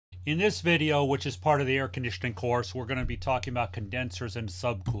In this video, which is part of the air conditioning course, we're going to be talking about condensers and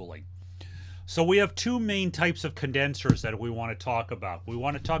subcooling. So we have two main types of condensers that we want to talk about. We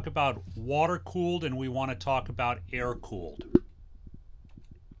want to talk about water-cooled and we want to talk about air-cooled.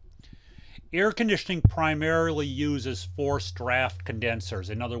 Air conditioning primarily uses forced draft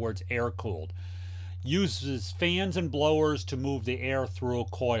condensers, in other words, air-cooled. Uses fans and blowers to move the air through a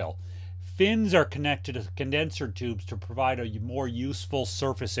coil. Fins are connected to condenser tubes to provide a more useful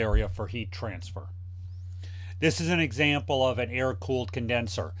surface area for heat transfer. This is an example of an air-cooled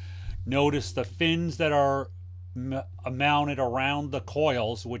condenser. Notice the fins that are mounted around the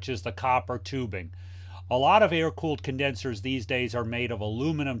coils, which is the copper tubing. A lot of air-cooled condensers these days are made of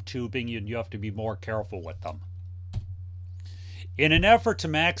aluminum tubing, and you have to be more careful with them. In an effort to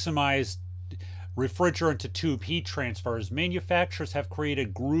maximize refrigerant to tube heat transfers, manufacturers have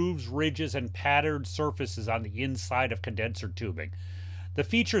created grooves, ridges, and patterned surfaces on the inside of condenser tubing. The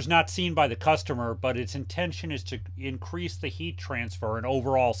feature is not seen by the customer, but its intention is to increase the heat transfer and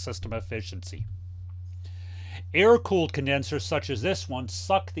overall system efficiency. Air-cooled condensers such as this one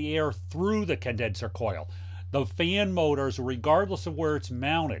suck the air through the condenser coil. The fan motors, regardless of where it's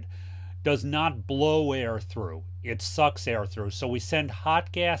mounted, does not blow air through. It sucks air through. So we send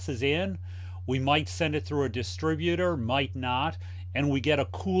hot gases in, we might send it through a distributor, might not, and we get a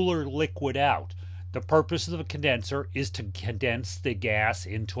cooler liquid out. The purpose of the condenser is to condense the gas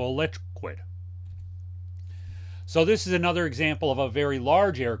into a liquid. So this is another example of a very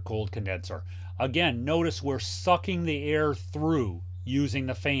large air-cooled condenser. Again, notice we're sucking the air through using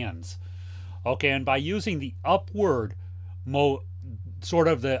the fans. Okay, and by using the upward sort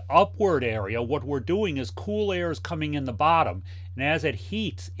of the upward area, what we're doing is cool air is coming in the bottom, and as it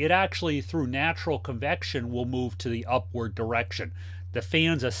heats, it actually through natural convection will move to the upward direction. The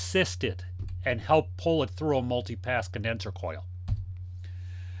fans assist it and help pull it through a multi-pass condenser coil.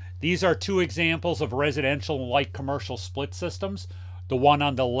 These are two examples of residential and light commercial split systems. The one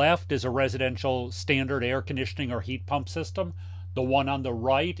on the left is a residential standard air conditioning or heat pump system. The one on the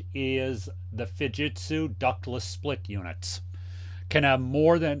right is the Fujitsu ductless split units. Can have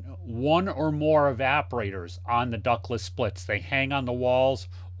more than one or more evaporators on the ductless splits. They hang on the walls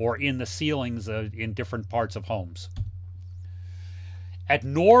or in the ceilings in different parts of homes. At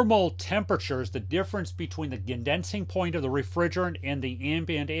normal temperatures, the difference between the condensing point of the refrigerant and the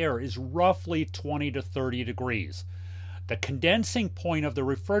ambient air is roughly 20 to 30 degrees. The condensing point of the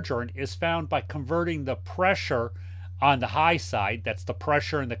refrigerant is found by converting the pressure on the high side, that's the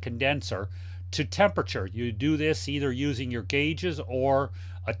pressure in the condenser, to temperature. You do this either using your gauges or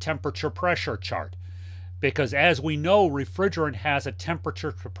a temperature pressure chart, because as we know, refrigerant has a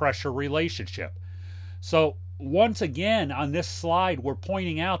temperature to pressure relationship. So once again on this slide we're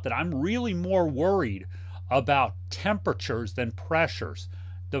pointing out that I'm really more worried about temperatures than pressures.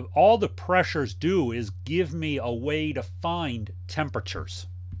 All the pressures do is give me a way to find temperatures.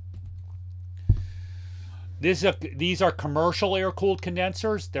 These are commercial air-cooled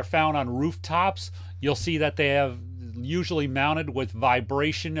condensers. They're found on rooftops. You'll see that they have usually mounted with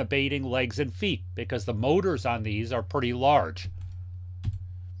vibration abating legs and feet because the motors on these are pretty large.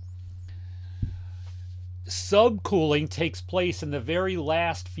 Subcooling takes place in the very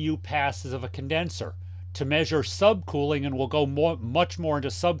last few passes of a condenser. To measure subcooling, and we'll go much more into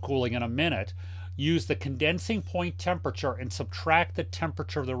subcooling in a minute, use the condensing point temperature and subtract the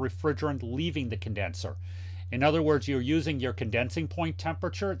temperature of the refrigerant leaving the condenser. In other words, you're using your condensing point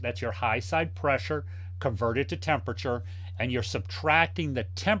temperature, that's your high side pressure, converted to temperature, and you're subtracting the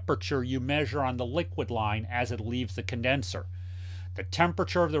temperature you measure on the liquid line as it leaves the condenser. The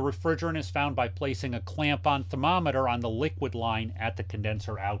temperature of the refrigerant is found by placing a clamp-on thermometer on the liquid line at the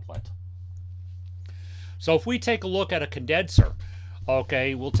condenser outlet. So if we take a look at a condenser,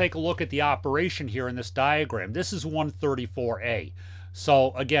 okay, we'll take a look at the operation here in this diagram. This is 134A.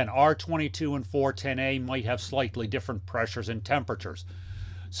 So again, R22 and 410A might have slightly different pressures and temperatures.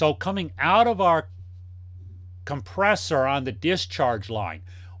 So coming out of our compressor on the discharge line,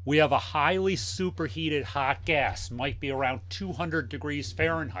 we have a highly superheated hot gas, might be around 200 degrees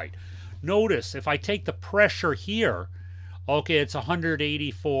Fahrenheit. Notice if I take the pressure here, okay, it's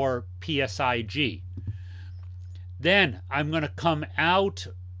 184 psig. Then I'm going to come out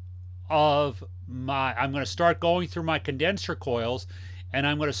of I'm going to start going through my condenser coils and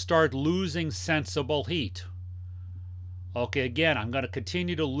I'm going to start losing sensible heat. Okay, again, I'm going to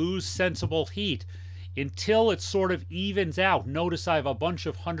continue to lose sensible heat until it sort of evens out. Notice I have a bunch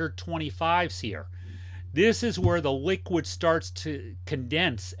of 125s here. This is where the liquid starts to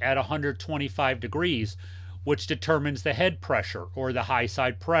condense at 125 degrees, which determines the head pressure or the high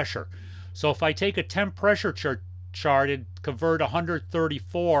side pressure. So if I take a temp pressure chart charted, convert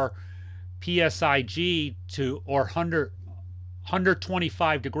 134 PSIG to, or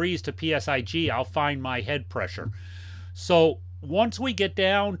 125 degrees to PSIG, I'll find my head pressure. So once we get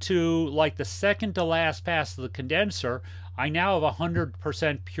down to like the second to last pass of the condenser, I now have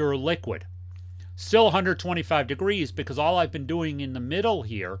 100% pure liquid. Still 125 degrees because all I've been doing in the middle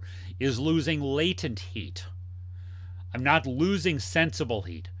here is losing latent heat. I'm not losing sensible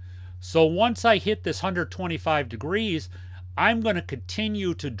heat. So once I hit this 125 degrees, I'm going to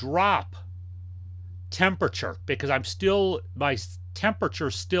continue to drop temperature because my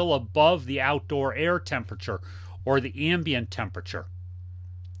temperature's still above the outdoor air temperature or the ambient temperature.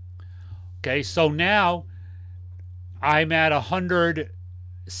 Okay, so now I'm at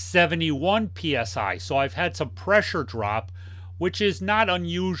 171 psi, so I've had some pressure drop, which is not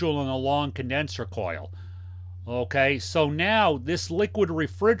unusual in a long condenser coil. Okay, so now this liquid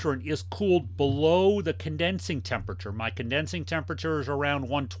refrigerant is cooled below the condensing temperature. My condensing temperature is around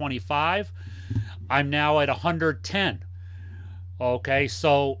 125. I'm now at 110. Okay,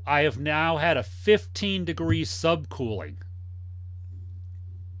 so I have now had a 15 degree subcooling.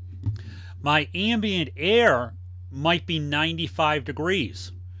 My ambient air might be 95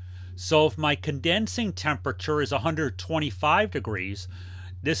 degrees. So if my condensing temperature is 125 degrees,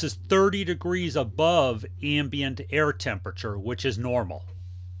 this is 30 degrees above ambient air temperature, which is normal.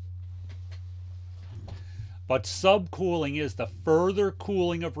 But subcooling is the further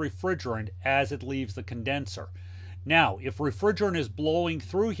cooling of refrigerant as it leaves the condenser. Now, if refrigerant is blowing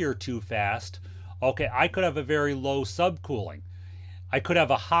through here too fast, okay, I could have a very low subcooling. I could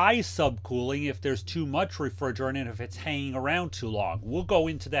have a high subcooling if there's too much refrigerant and if it's hanging around too long. We'll go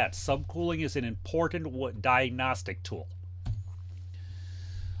into that. Subcooling is an important diagnostic tool.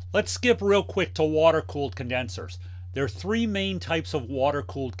 Let's skip real quick to water-cooled condensers. There are three main types of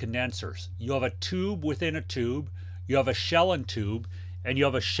water-cooled condensers. You have a tube within a tube, you have a shell and tube, and you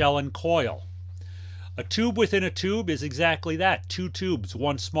have a shell and coil. A tube within a tube is exactly that. Two tubes,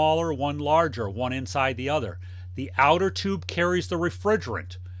 one smaller, one larger, one inside the other. The outer tube carries the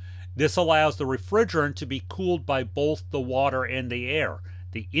refrigerant. This allows the refrigerant to be cooled by both the water and the air.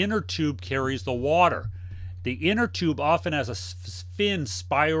 The inner tube carries the water. The inner tube often has a fin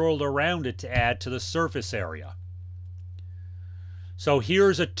spiraled around it to add to the surface area. So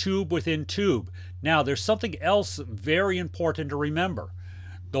here's a tube within tube. Now there's something else very important to remember.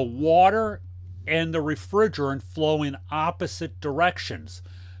 The water and the refrigerant flow in opposite directions.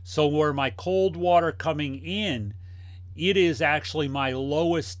 So where my cold water coming in, it is actually my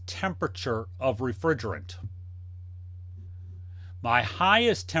lowest temperature of refrigerant. My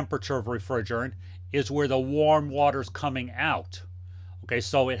highest temperature of refrigerant is where the warm water's coming out. Okay,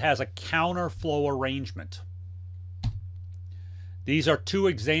 so it has a counterflow arrangement. These are two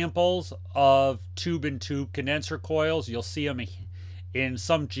examples of tube-in-tube condenser coils. You'll see them in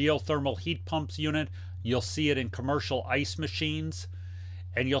some geothermal heat pumps unit. You'll see it in commercial ice machines.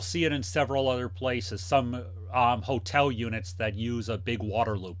 And you'll see it in several other places, some hotel units that use a big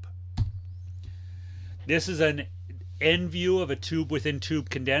water loop. This is an end view of a tube within tube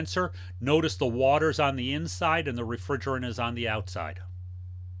condenser. Notice the water's on the inside and the refrigerant is on the outside.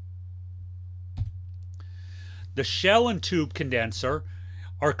 The shell and tube condenser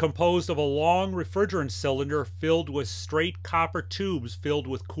are composed of a long refrigerant cylinder filled with straight copper tubes filled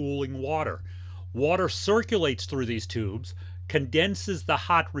with cooling water. Water circulates through these tubes, condenses the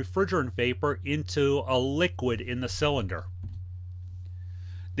hot refrigerant vapor into a liquid in the cylinder.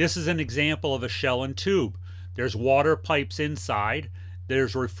 This is an example of a shell and tube. There's water pipes inside,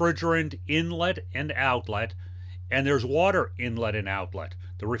 there's refrigerant inlet and outlet, and there's water inlet and outlet.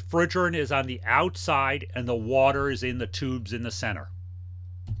 The refrigerant is on the outside and the water is in the tubes in the center.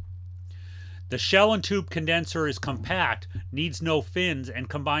 The shell and tube condenser is compact, needs no fins, and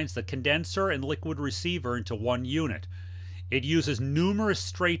combines the condenser and liquid receiver into one unit. It uses numerous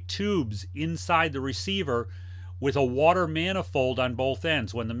straight tubes inside the receiver with a water manifold on both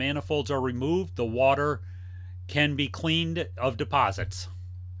ends. When the manifolds are removed, the water can be cleaned of deposits.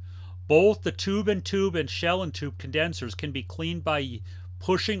 Both the tube-in-tube and shell-in-tube condensers can be cleaned by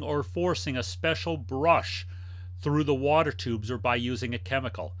pushing or forcing a special brush through the water tubes or by using a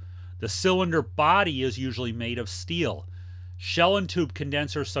chemical. The cylinder body is usually made of steel. Shell-and-tube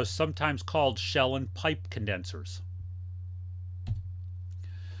condensers are sometimes called shell-and-pipe condensers.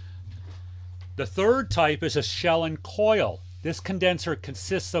 The third type is a shell and coil. This condenser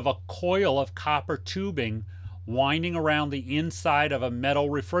consists of a coil of copper tubing winding around the inside of a metal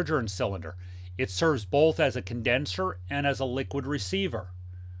refrigerant cylinder. It serves both as a condenser and as a liquid receiver.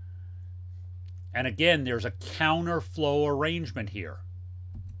 And again, there's a counterflow arrangement here.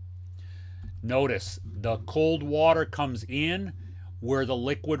 Notice the cold water comes in where the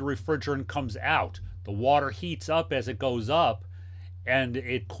liquid refrigerant comes out. The water heats up as it goes up, and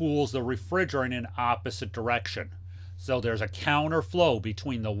it cools the refrigerant in opposite direction. So there's a counterflow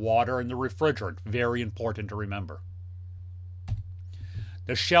between the water and the refrigerant. Very important to remember.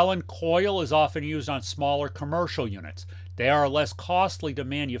 The shell and coil is often used on smaller commercial units. They are less costly to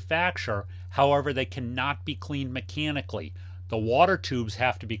manufacture, however, they cannot be cleaned mechanically. The water tubes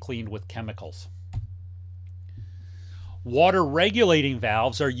have to be cleaned with chemicals. Water regulating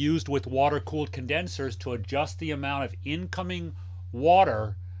valves are used with water-cooled condensers to adjust the amount of incoming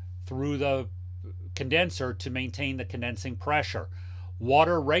water through the condenser to maintain the condensing pressure.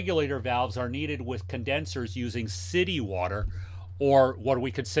 Water regulator valves are needed with condensers using city water, or what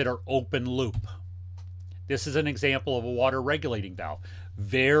we consider open loop. This is an example of a water regulating valve.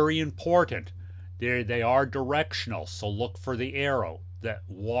 Very important. They are directional, so look for the arrow. That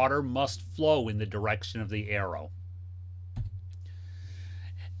water must flow in the direction of the arrow.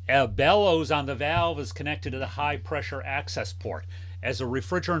 A bellows on the valve is connected to the high pressure access port. As the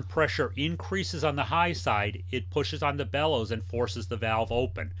refrigerant pressure increases on the high side, it pushes on the bellows and forces the valve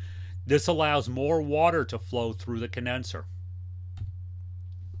open. This allows more water to flow through the condenser.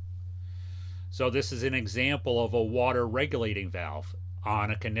 So this is an example of a water regulating valve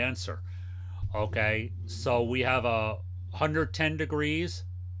on a condenser. Okay, so we have a 110 degrees.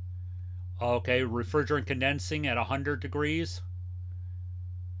 Okay, refrigerant condensing at 100 degrees.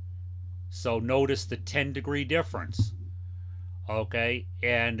 So notice the 10-degree difference. Okay,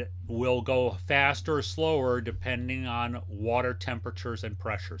 and we'll go faster or slower depending on water temperatures and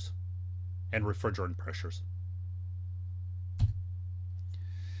pressures and refrigerant pressures.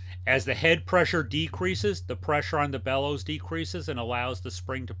 As the head pressure decreases, the pressure on the bellows decreases and allows the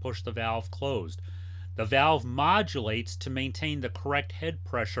spring to push the valve closed. The valve modulates to maintain the correct head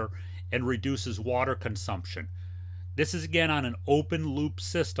pressure and reduces water consumption. This is again on an open loop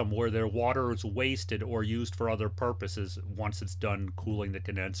system where their water is wasted or used for other purposes once it's done cooling the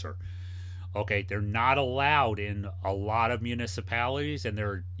condenser. Okay, they're not allowed in a lot of municipalities,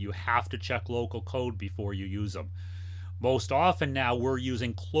 and you have to check local code before you use them. Most often now we're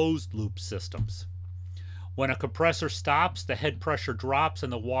using closed loop systems. When a compressor stops, the head pressure drops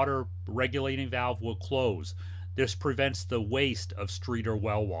and the water regulating valve will close. This prevents the waste of street or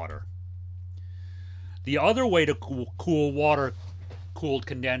well water. The other way to cool water-cooled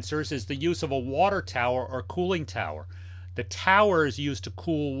condensers is the use of a water tower or cooling tower. The tower is used to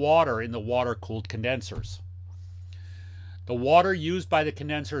cool water in the water-cooled condensers. The water used by the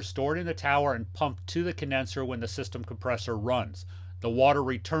condenser is stored in the tower and pumped to the condenser when the system compressor runs. The water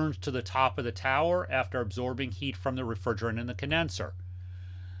returns to the top of the tower after absorbing heat from the refrigerant in the condenser.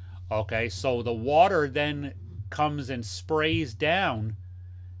 Okay, so the water then comes and sprays down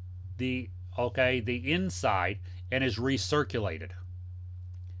the inside and is recirculated.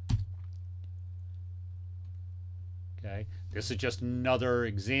 Okay, this is just another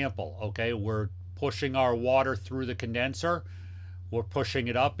example. Okay, we're pushing our water through the condenser. We're pushing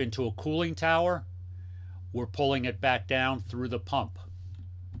it up into a cooling tower. We're pulling it back down through the pump.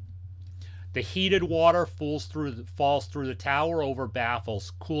 The heated water falls through the tower over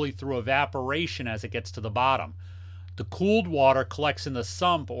baffles, cooling through evaporation as it gets to the bottom. The cooled water collects in the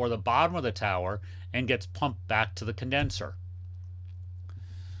sump or the bottom of the tower and gets pumped back to the condenser.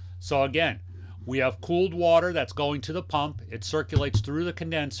 So again, we have cooled water that's going to the pump. It circulates through the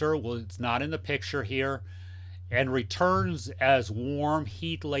condenser. Well, it's not in the picture here, and returns as warm,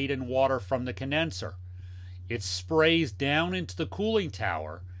 heat-laden water from the condenser. It sprays down into the cooling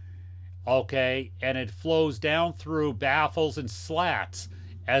tower, okay, and it flows down through baffles and slats.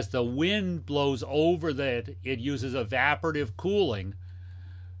 As the wind blows over that, it uses evaporative cooling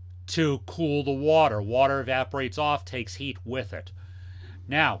to cool the water. Water evaporates off, takes heat with it.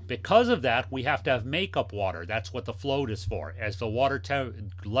 Now, because of that, we have to have makeup water. That's what the float is for. As the water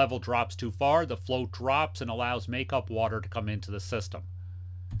level drops too far, the float drops and allows makeup water to come into the system.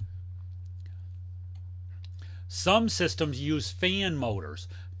 Some systems use fan motors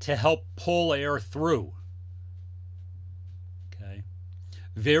to help pull air through. Okay.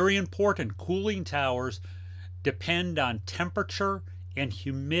 Very important, cooling towers depend on temperature and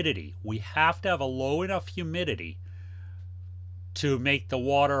humidity. We have to have a low enough humidity to make the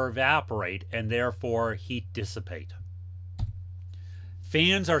water evaporate and therefore heat dissipate.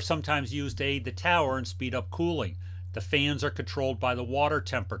 Fans are sometimes used to aid the tower and speed up cooling. The fans are controlled by the water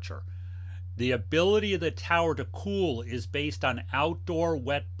temperature. The ability of the tower to cool is based on outdoor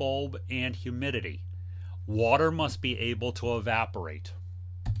wet bulb and humidity. Water must be able to evaporate.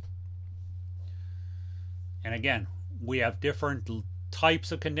 And again, we have different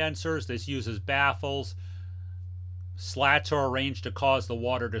types of condensers. This uses baffles. Slats are arranged to cause the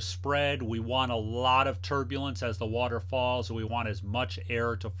water to spread. We want a lot of turbulence as the water falls, so we want as much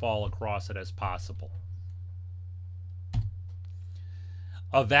air to fall across it as possible.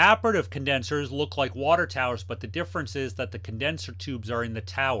 Evaporative condensers look like water towers, but the difference is that the condenser tubes are in the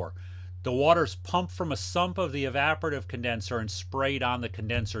tower. The water is pumped from a sump of the evaporative condenser and sprayed on the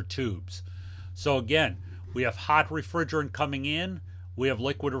condenser tubes. So again, we have hot refrigerant coming in, we have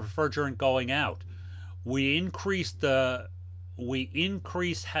liquid refrigerant going out. We increase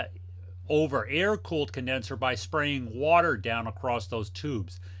over air-cooled condenser by spraying water down across those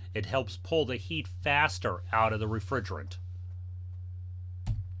tubes. It helps pull the heat faster out of the refrigerant.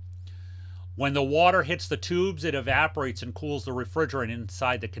 When the water hits the tubes, it evaporates and cools the refrigerant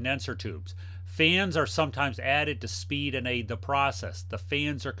inside the condenser tubes. Fans are sometimes added to speed and aid the process. The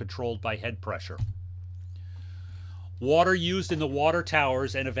fans are controlled by head pressure. Water used in the water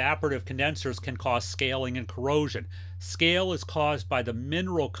towers and evaporative condensers can cause scaling and corrosion. Scale is caused by the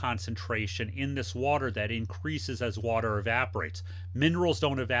mineral concentration in this water that increases as water evaporates. Minerals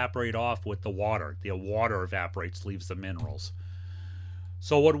don't evaporate off with the water. The water evaporates, leaves the minerals.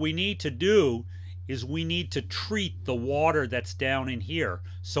 So what we need to do is we need to treat the water that's down in here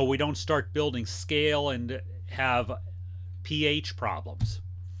so we don't start building scale and have pH problems.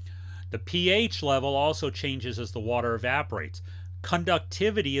 The pH level also changes as the water evaporates.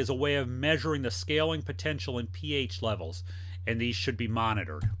 Conductivity is a way of measuring the scaling potential in pH levels, and these should be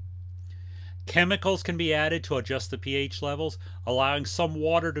monitored. Chemicals can be added to adjust the pH levels. Allowing some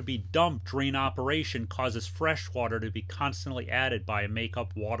water to be dumped during operation causes fresh water to be constantly added by a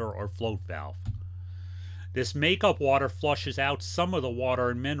makeup water or float valve. This makeup water flushes out some of the water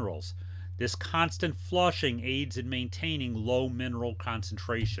and minerals. This constant flushing aids in maintaining low mineral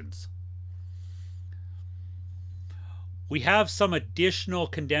concentrations. We have some additional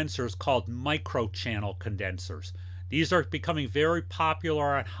condensers called microchannel condensers. These are becoming very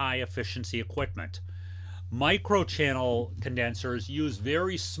popular on high-efficiency equipment. Microchannel condensers use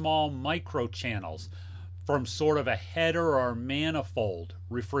very small microchannels from sort of a header or manifold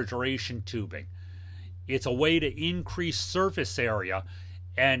refrigeration tubing. It's a way to increase surface area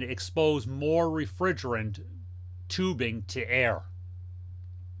and expose more refrigerant tubing to air.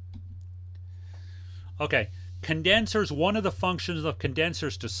 Okay. Condensers, one of the functions of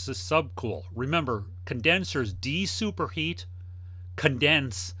condensers to subcool. Remember, condensers de-superheat,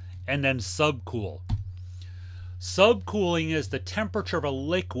 condense, and then subcool. Subcooling is the temperature of a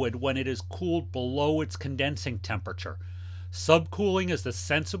liquid when it is cooled below its condensing temperature. Subcooling is the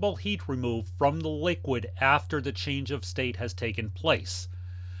sensible heat removed from the liquid after the change of state has taken place.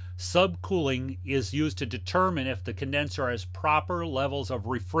 Subcooling is used to determine if the condenser has proper levels of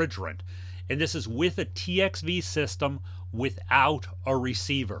refrigerant, and this is with a TXV system without a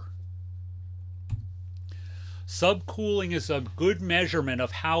receiver. Subcooling is a good measurement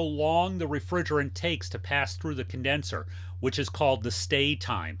of how long the refrigerant takes to pass through the condenser, which is called the stay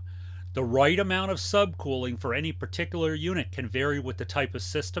time. The right amount of subcooling for any particular unit can vary with the type of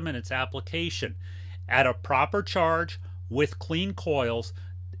system and its application. At a proper charge, with clean coils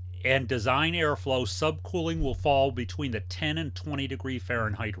and design airflow, subcooling will fall between the 10 and 20 degree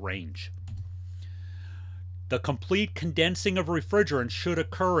Fahrenheit range. The complete condensing of refrigerant should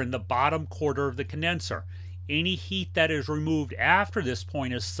occur in the bottom quarter of the condenser. Any heat that is removed after this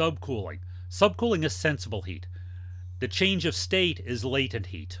point is subcooling. Subcooling is sensible heat. The change of state is latent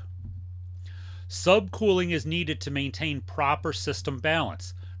heat. Subcooling is needed to maintain proper system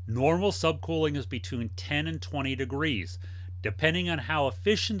balance. Normal subcooling is between 10 and 20 degrees. Depending on how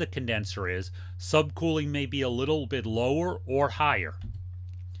efficient the condenser is, subcooling may be a little bit lower or higher.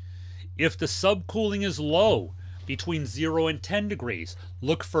 If the subcooling is low, between 0 and 10 degrees,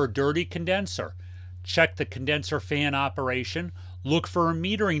 look for a dirty condenser. Check the condenser fan operation. Look for a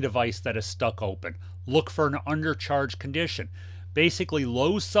metering device that is stuck open. Look for an undercharged condition. Basically,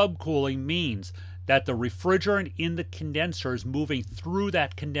 low subcooling means that the refrigerant in the condenser is moving through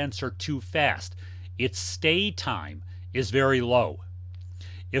that condenser too fast. Its stay time is very low.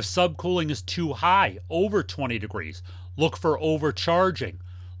 If subcooling is too high, over 20 degrees, look for overcharging.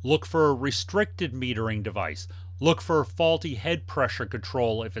 Look for a restricted metering device. Look for a faulty head pressure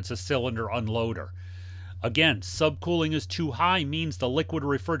control if it's a cylinder unloader. Again, subcooling is too high means the liquid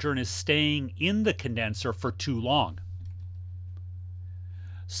refrigerant is staying in the condenser for too long.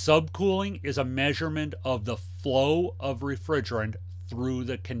 Subcooling is a measurement of the flow of refrigerant through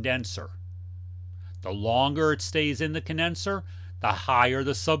the condenser. The longer it stays in the condenser, the higher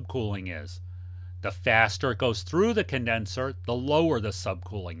the subcooling is. The faster it goes through the condenser, the lower the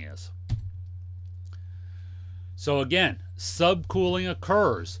subcooling is. So again, subcooling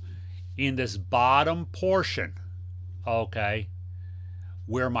occurs in this bottom portion, okay,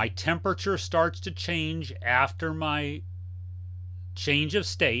 where my temperature starts to change after my change of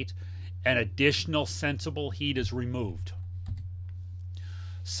state and additional sensible heat is removed.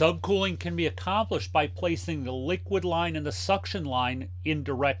 Subcooling can be accomplished by placing the liquid line and the suction line in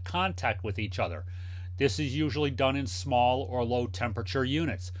direct contact with each other. This is usually done in small or low temperature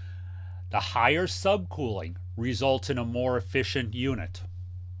units. The higher subcooling results in a more efficient unit.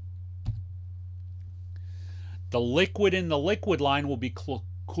 The liquid in the liquid line will be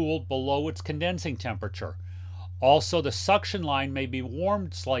cooled below its condensing temperature. Also, the suction line may be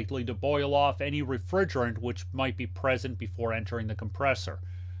warmed slightly to boil off any refrigerant which might be present before entering the compressor.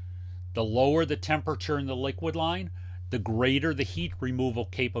 The lower the temperature in the liquid line, the greater the heat removal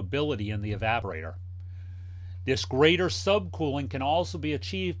capability in the evaporator. This greater subcooling can also be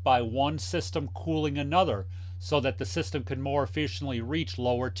achieved by one system cooling another so that the system can more efficiently reach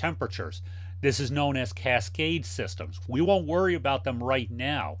lower temperatures. This is known as cascade systems. We won't worry about them right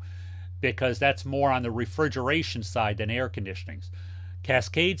now because that's more on the refrigeration side than air conditioning.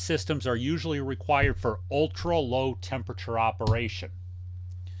 Cascade systems are usually required for ultra low temperature operation.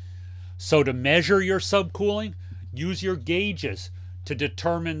 So to measure your subcooling, use your gauges to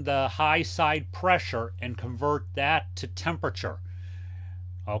determine the high side pressure and convert that to temperature.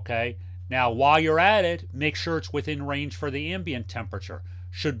 Okay, now while you're at it, make sure it's within range for the ambient temperature.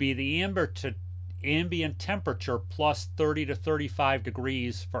 Should be the ambient temperature plus 30 to 35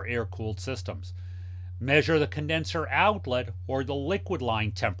 degrees for air-cooled systems. Measure the condenser outlet or the liquid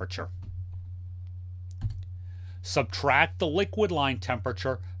line temperature. Subtract the liquid line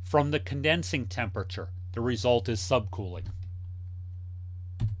temperature from the condensing temperature. The result is subcooling.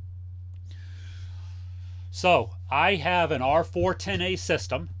 So I have an R410A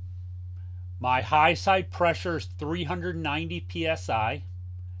system. My high side pressure is 390 psi.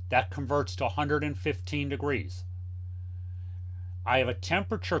 That converts to 115 degrees. I have a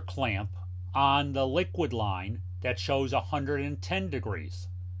temperature clamp on the liquid line that shows 110 degrees.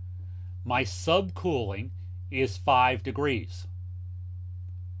 My subcooling is 5 degrees.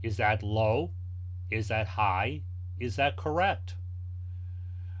 Is that low? Is that high? Is that correct?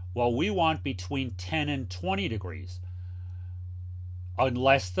 Well, we want between 10 and 20 degrees,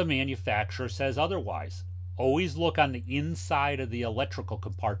 unless the manufacturer says otherwise. Always look on the inside of the electrical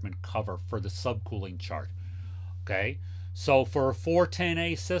compartment cover for the subcooling chart. Okay, so for a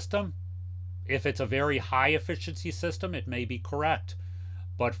 410A system, if it's a very high efficiency system, it may be correct.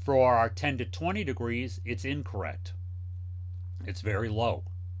 But for our 10 to 20 degrees, it's incorrect. It's very low.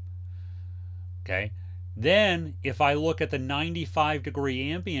 Okay, then if I look at the 95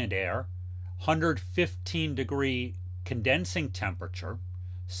 degree ambient air, 115 degree condensing temperature,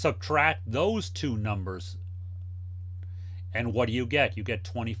 subtract those two numbers, and what do you get? You get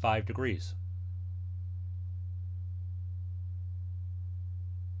 25 degrees.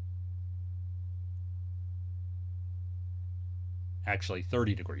 Actually,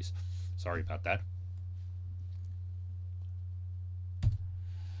 30 degrees. Sorry about that.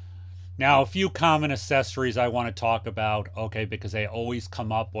 Now, a few common accessories I want to talk about, okay, because they always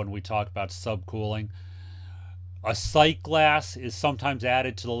come up when we talk about subcooling. A sight glass is sometimes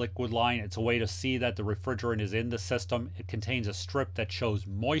added to the liquid line. It's a way to see that the refrigerant is in the system. It contains a strip that shows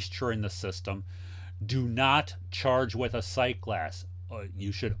moisture in the system. Do not charge with a sight glass.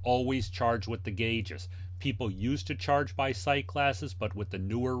 You should always charge with the gauges. People used to charge by sight glasses, but with the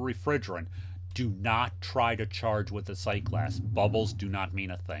newer refrigerant, do not try to charge with a sight glass. Bubbles do not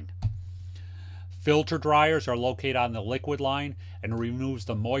mean a thing. Filter dryers are located on the liquid line and removes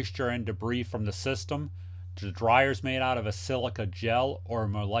the moisture and debris from the system. The dryer is made out of a silica gel or a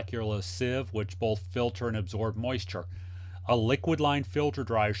molecular sieve, which both filter and absorb moisture. A liquid line filter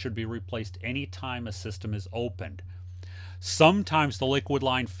dryer should be replaced any time a system is opened. Sometimes the liquid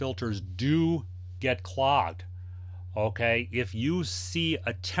line filters do get clogged. Okay, if you see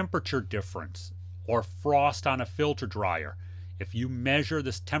a temperature difference or frost on a filter dryer, if you measure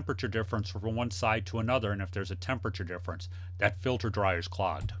this temperature difference from one side to another, and if there's a temperature difference, that filter dryer is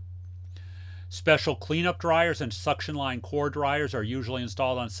clogged. Special cleanup dryers and suction line core dryers are usually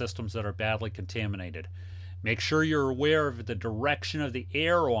installed on systems that are badly contaminated. Make sure you're aware of the direction of the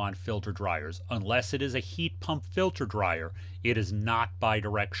arrow on filter dryers. Unless it is a heat pump filter dryer, it is not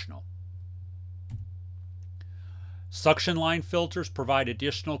bidirectional. Suction line filters provide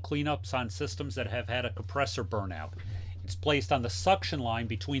additional cleanups on systems that have had a compressor burnout. It's placed on the suction line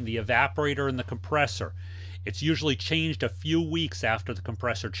between the evaporator and the compressor. It's usually changed a few weeks after the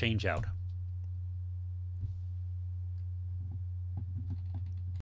compressor changeout.